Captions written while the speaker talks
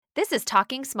This is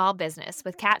Talking Small Business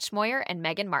with Kat Schmoyer and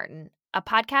Megan Martin, a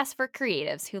podcast for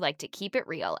creatives who like to keep it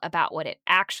real about what it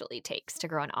actually takes to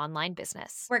grow an online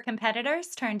business. We're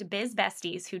competitors turned biz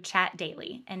besties who chat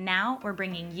daily, and now we're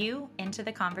bringing you into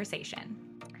the conversation.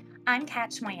 I'm Kat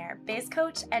Schmoyer, biz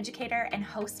coach, educator, and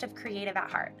host of Creative at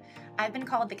Heart. I've been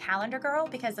called the calendar girl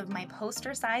because of my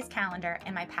poster-sized calendar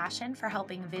and my passion for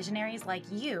helping visionaries like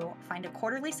you find a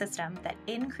quarterly system that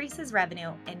increases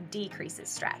revenue and decreases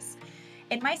stress.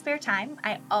 In my spare time,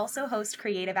 I also host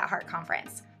Creative at Heart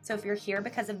conference. So if you're here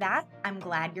because of that, I'm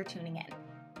glad you're tuning in.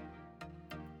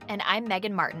 And I'm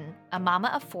Megan Martin, a mama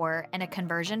of four and a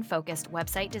conversion-focused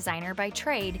website designer by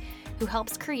trade who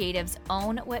helps creatives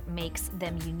own what makes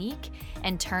them unique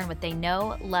and turn what they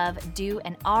know, love, do,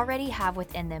 and already have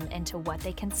within them into what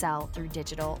they can sell through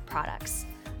digital products.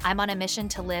 I'm on a mission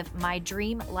to live my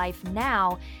dream life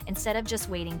now instead of just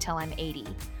waiting till I'm 80,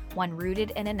 one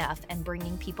rooted in enough and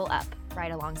bringing people up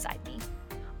right alongside me.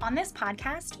 On this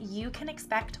podcast, you can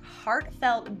expect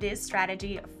heartfelt biz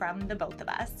strategy from the both of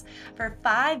us. For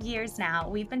 5 years now,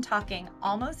 we've been talking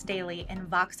almost daily in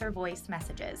Voxer voice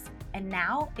messages, and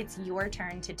now it's your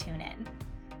turn to tune in.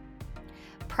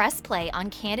 Press play on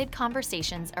candid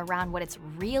conversations around what it's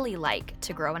really like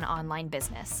to grow an online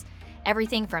business.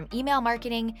 Everything from email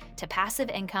marketing to passive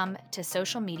income to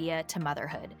social media to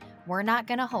motherhood. We're not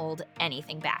going to hold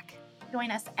anything back. Join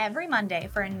us every Monday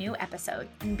for a new episode,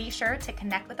 and be sure to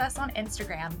connect with us on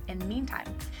Instagram in the meantime.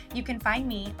 You can find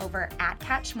me over at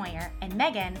Kat Schmoyer and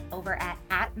Megan over at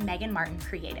Megan Martin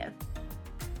Creative.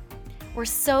 We're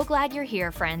so glad you're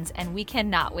here, friends, and we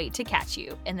cannot wait to catch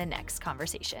you in the next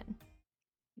conversation.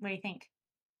 What do you think?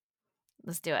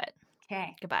 Let's do it.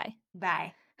 Okay. Goodbye.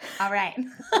 Bye. All right.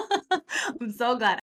 I'm so glad